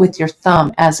feel it with your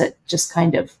thumb as it just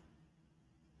kind of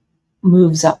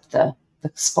moves up the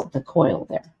coil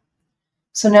there.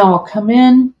 So now I'll come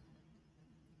in.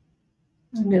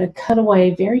 I'm going to cut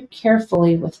away very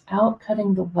carefully without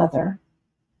cutting the leather.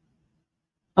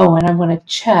 Oh, and I'm going to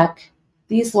check.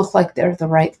 These look like they're the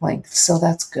right length, so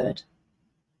that's good.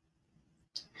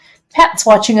 Pat's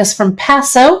watching us from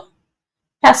Paso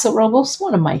Robles,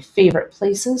 one of my favorite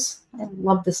places. I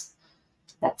love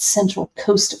that central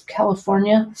coast of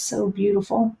California. So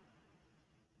beautiful.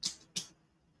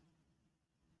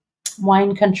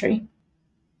 Wine country.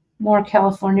 More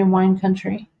California wine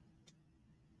country.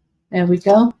 There we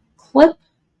go. Clip.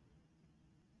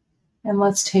 And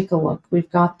let's take a look.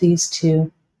 We've got these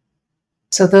two.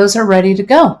 So those are ready to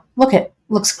go. Look, it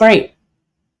looks great.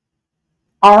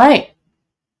 All right.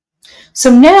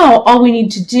 So now all we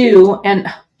need to do, and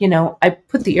you know, I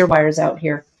put the ear wires out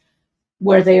here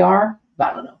where they are.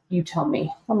 I don't know. You tell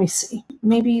me. Let me see.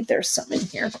 Maybe there's some in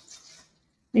here.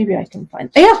 Maybe I can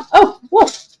find. Yeah. Oh, whoa.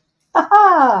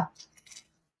 Ha-ha.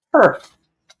 Perfect.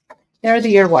 There are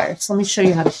the ear wires. Let me show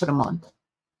you how to put them on.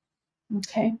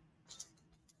 Okay.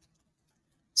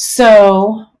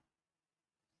 So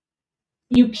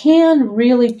you can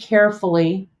really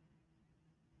carefully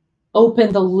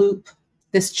open the loop,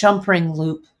 this jump ring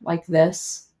loop like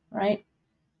this, right?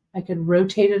 I could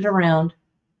rotate it around.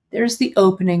 There's the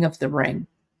opening of the ring.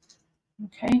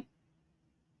 Okay.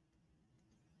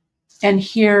 And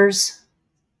here's,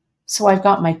 so I've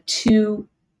got my two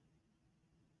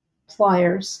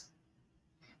pliers.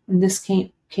 In this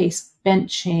case, bent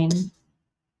chain.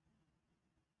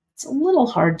 It's a little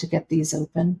hard to get these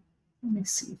open. Let me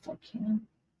see if I can.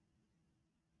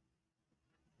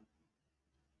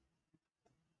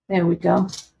 There we go.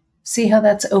 See how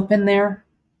that's open there?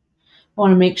 I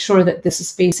want to make sure that this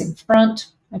is facing front.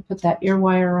 I put that ear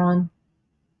wire on.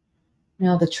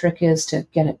 Now the trick is to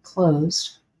get it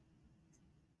closed.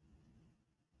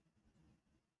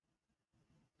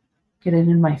 Get it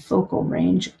in my focal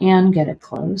range and get it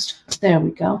closed. There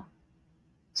we go.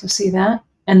 So see that?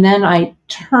 And then I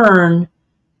turn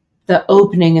the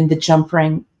opening in the jump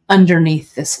ring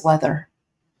underneath this leather.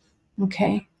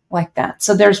 Okay, like that.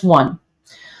 So there's one.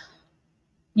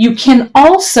 You can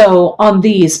also, on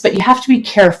these, but you have to be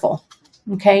careful.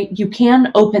 Okay, you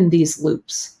can open these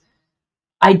loops.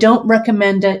 I don't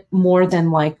recommend it more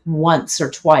than like once or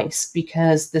twice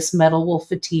because this metal will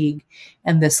fatigue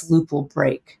and this loop will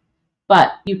break.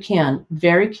 But you can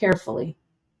very carefully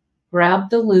grab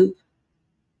the loop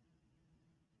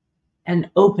and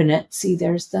open it. See,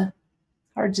 there's the,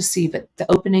 hard to see, but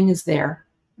the opening is there.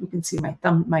 You can see my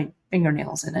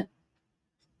fingernails in it.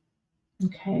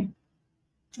 Okay.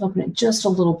 Open it just a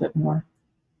little bit more.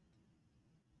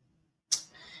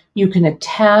 You can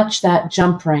attach that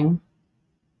jump ring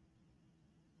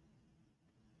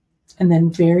and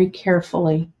then very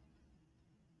carefully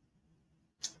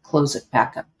close it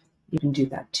back up. You can do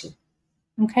that too.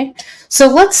 Okay, so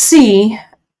let's see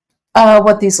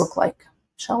what these look like,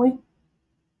 shall we?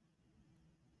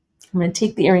 I'm going to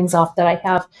take the earrings off that I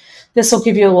have. This will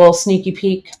give you a little sneaky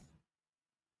peek.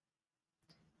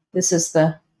 This is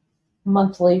the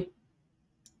monthly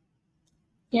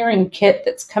earring kit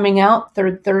that's coming out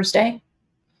third Thursday.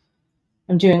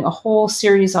 I'm doing a whole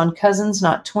series on cousins,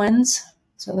 not twins.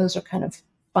 So those are kind of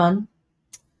fun.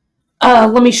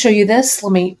 Let me show you this.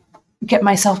 Let me get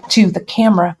myself to the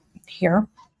camera here.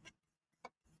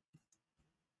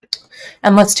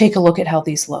 And let's take a look at how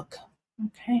these look.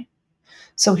 Okay.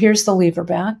 So here's the lever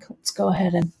back. Let's go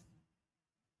ahead and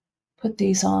put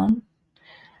these on.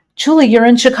 Julie, you're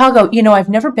in Chicago. You know, I've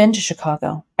never been to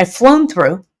Chicago. I've flown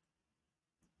through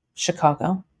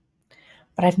Chicago,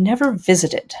 but I've never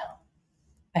visited.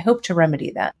 I hope to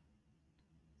remedy that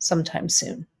sometime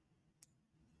soon.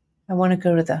 I want to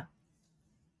go to the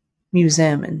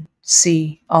museum and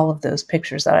see all of those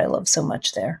pictures that I love so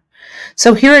much there.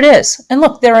 So here it is. And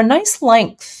look, they're a nice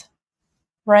length,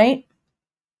 right?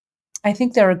 I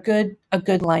think they're a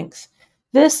good length.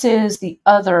 This is the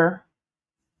other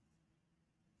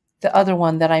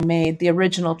one that I made, the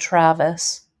original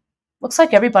Travis. Looks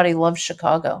like everybody loves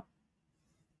Chicago.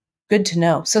 Good to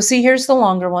know. So see, here's the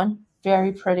longer one.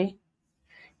 Very pretty.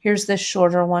 Here's this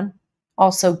shorter one,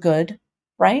 also good,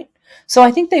 right? So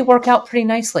I think they work out pretty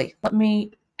nicely. Let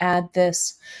me add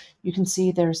this. You can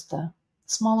see there's the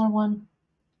smaller one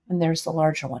and there's the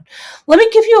larger one. Let me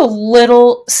give you a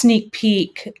little sneak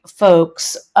peek,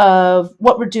 folks, of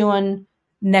what we're doing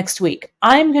next week.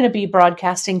 I'm going to be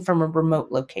broadcasting from a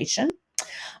remote location.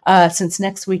 Since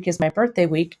next week is my birthday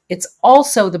week, it's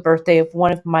also the birthday of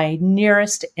one of my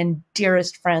nearest and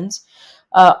dearest friends,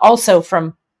 also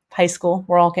from high school.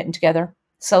 We're all getting together,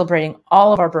 celebrating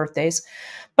all of our birthdays.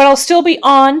 But I'll still be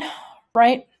on,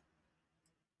 right?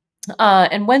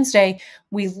 And Wednesday,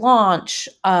 we launch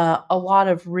a lot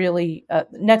of really,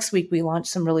 next week, we launch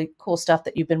some really cool stuff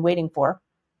that you've been waiting for.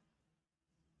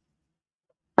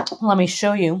 Let me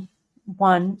show you.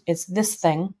 One is this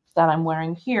thing that I'm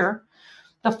wearing here.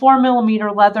 The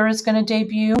 4mm leather is going to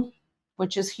debut,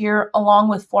 which is here, along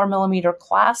with 4mm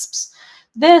clasps.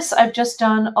 This, I've just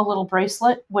done a little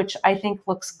bracelet, which I think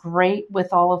looks great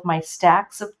with all of my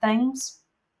stacks of things.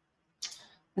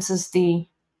 This is the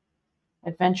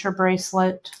Adventure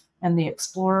bracelet and the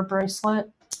Explorer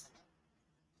bracelet.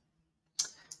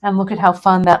 And look at how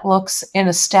fun that looks in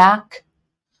a stack.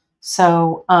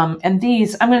 So, and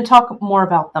these, I'm going to talk more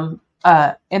about them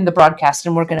in the broadcast,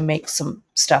 and we're going to make some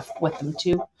stuff with them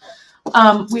too.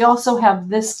 We also have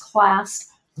this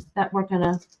clasp that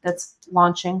that's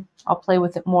launching. I'll play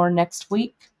with it more next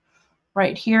week.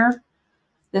 Right here,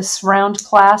 this round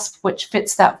clasp, which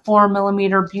fits that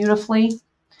 4mm beautifully.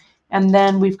 And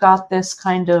then we've got this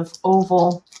kind of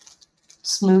oval,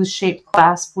 smooth shaped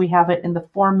clasp. We have it in the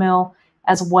 4mm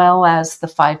as well as the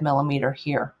 5mm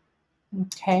here.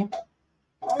 Okay.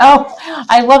 Oh,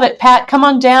 I love it. Pat, come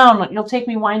on down. You'll take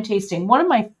me wine tasting. One of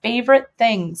my favorite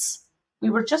things. We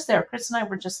were just there. Chris and I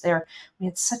were just there. We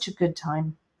had such a good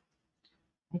time.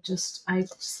 I just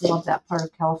love that part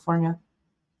of California.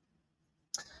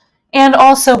 And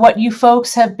also what you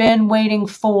folks have been waiting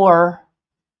for,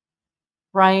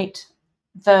 right?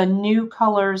 The new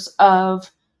colors of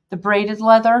the braided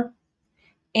leather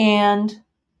and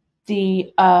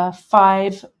the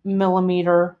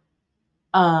 5mm.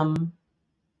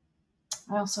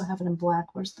 I also have it in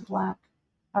black. Where's the black?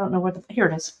 I don't know where here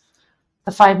it is.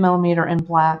 The 5mm in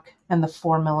black and the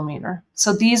 4mm.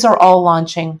 So these are all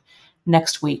launching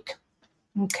next week.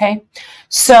 Okay.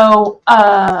 So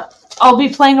I'll be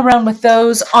playing around with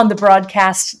those on the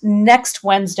broadcast next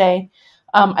Wednesday.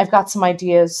 I've got some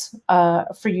ideas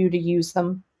for you to use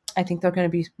them. I think they're going to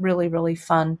be really, really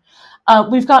fun.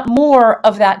 We've got more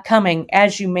of that coming.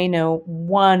 As you may know,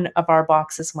 one of our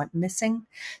boxes went missing.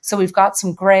 So we've got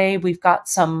some gray. We've got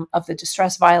some of the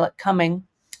distress violet coming,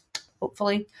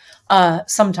 hopefully,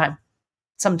 sometime.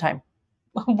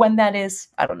 When that is,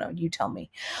 I don't know. You tell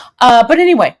me. But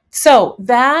anyway, so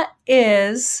that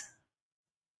is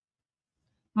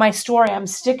my story. I'm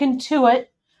sticking to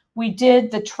it. We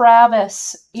did the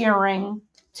Travis earring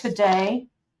today.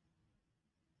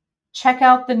 Check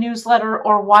out the newsletter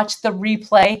or watch the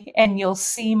replay and you'll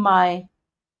see my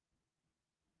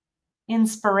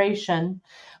inspiration.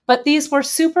 But these were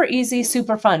super easy,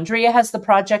 super fun. Drea has the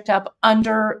project up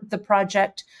under the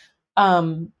project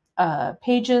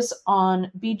pages on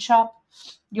Bead Shop.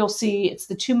 You'll see it's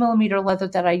the 2mm leather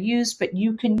that I used, but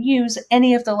you can use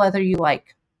any of the leather you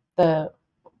like. The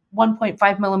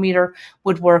 1.5mm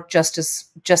would work just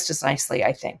as nicely,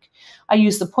 I think. I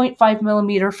use the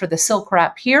 0.5mm for the silk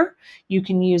wrap here. You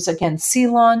can use, again,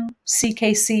 Ceylon,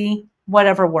 CKC,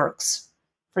 whatever works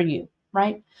for you,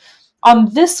 right?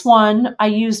 On this one, I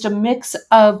used a mix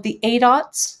of the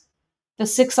 8/0, the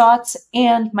 6/0,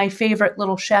 and my favorite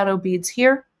little shadow beads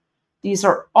here. These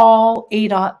are all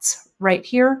 8/0 right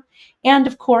here. And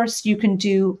of course, you can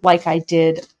do like I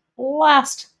did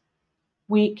last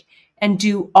week and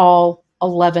do all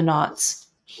 11/0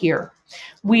 here.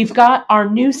 We've got our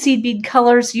new seed bead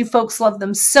colors. You folks love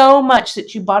them so much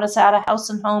that you bought us out of House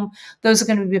and Home. Those are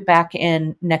going to be back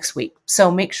in next week. So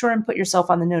make sure and put yourself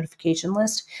on the notification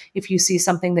list. If you see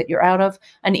something that you're out of,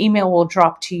 an email will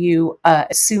drop to you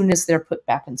as soon as they're put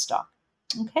back in stock.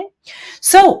 Okay,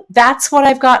 so that's what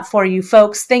I've got for you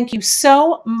folks. Thank you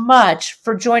so much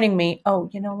for joining me. Oh,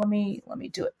 you know, let me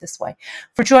do it this way.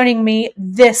 For joining me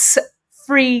this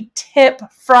free tip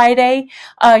Friday.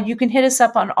 You can hit us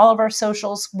up on all of our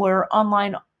socials. We're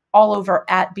online all over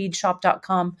at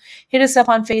beadshop.com. Hit us up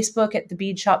on Facebook at the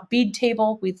Bead Shop Bead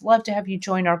Table. We'd love to have you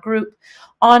join our group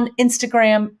on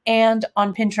Instagram and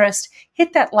on Pinterest.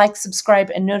 Hit that like,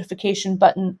 subscribe, and notification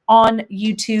button on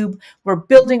YouTube. We're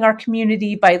building our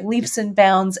community by leaps and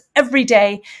bounds every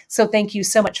day. So thank you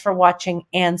so much for watching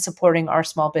and supporting our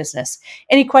small business.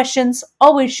 Any questions?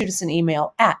 Always shoot us an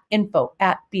email at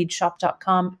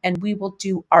info@beadshop.com, and we will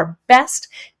do our best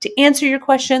to answer your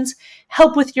questions,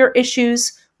 help with your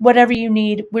issues, whatever you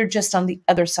need. We're just on the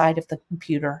other side of the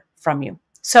computer from you.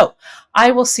 So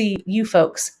I will see you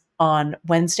folks on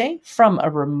Wednesday from a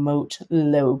remote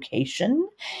location,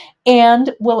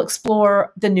 and we'll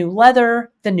explore the new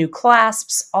leather, the new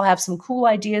clasps. I'll have some cool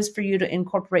ideas for you to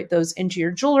incorporate those into your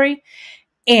jewelry,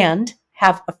 and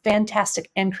have a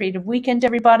fantastic and creative weekend,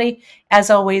 everybody.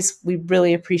 As always, we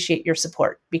really appreciate your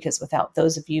support, because without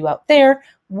those of you out there,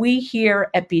 we here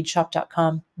at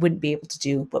beadshop.com wouldn't be able to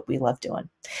do what we love doing.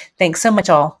 Thanks so much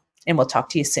all, and we'll talk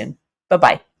to you soon.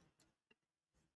 Bye-bye.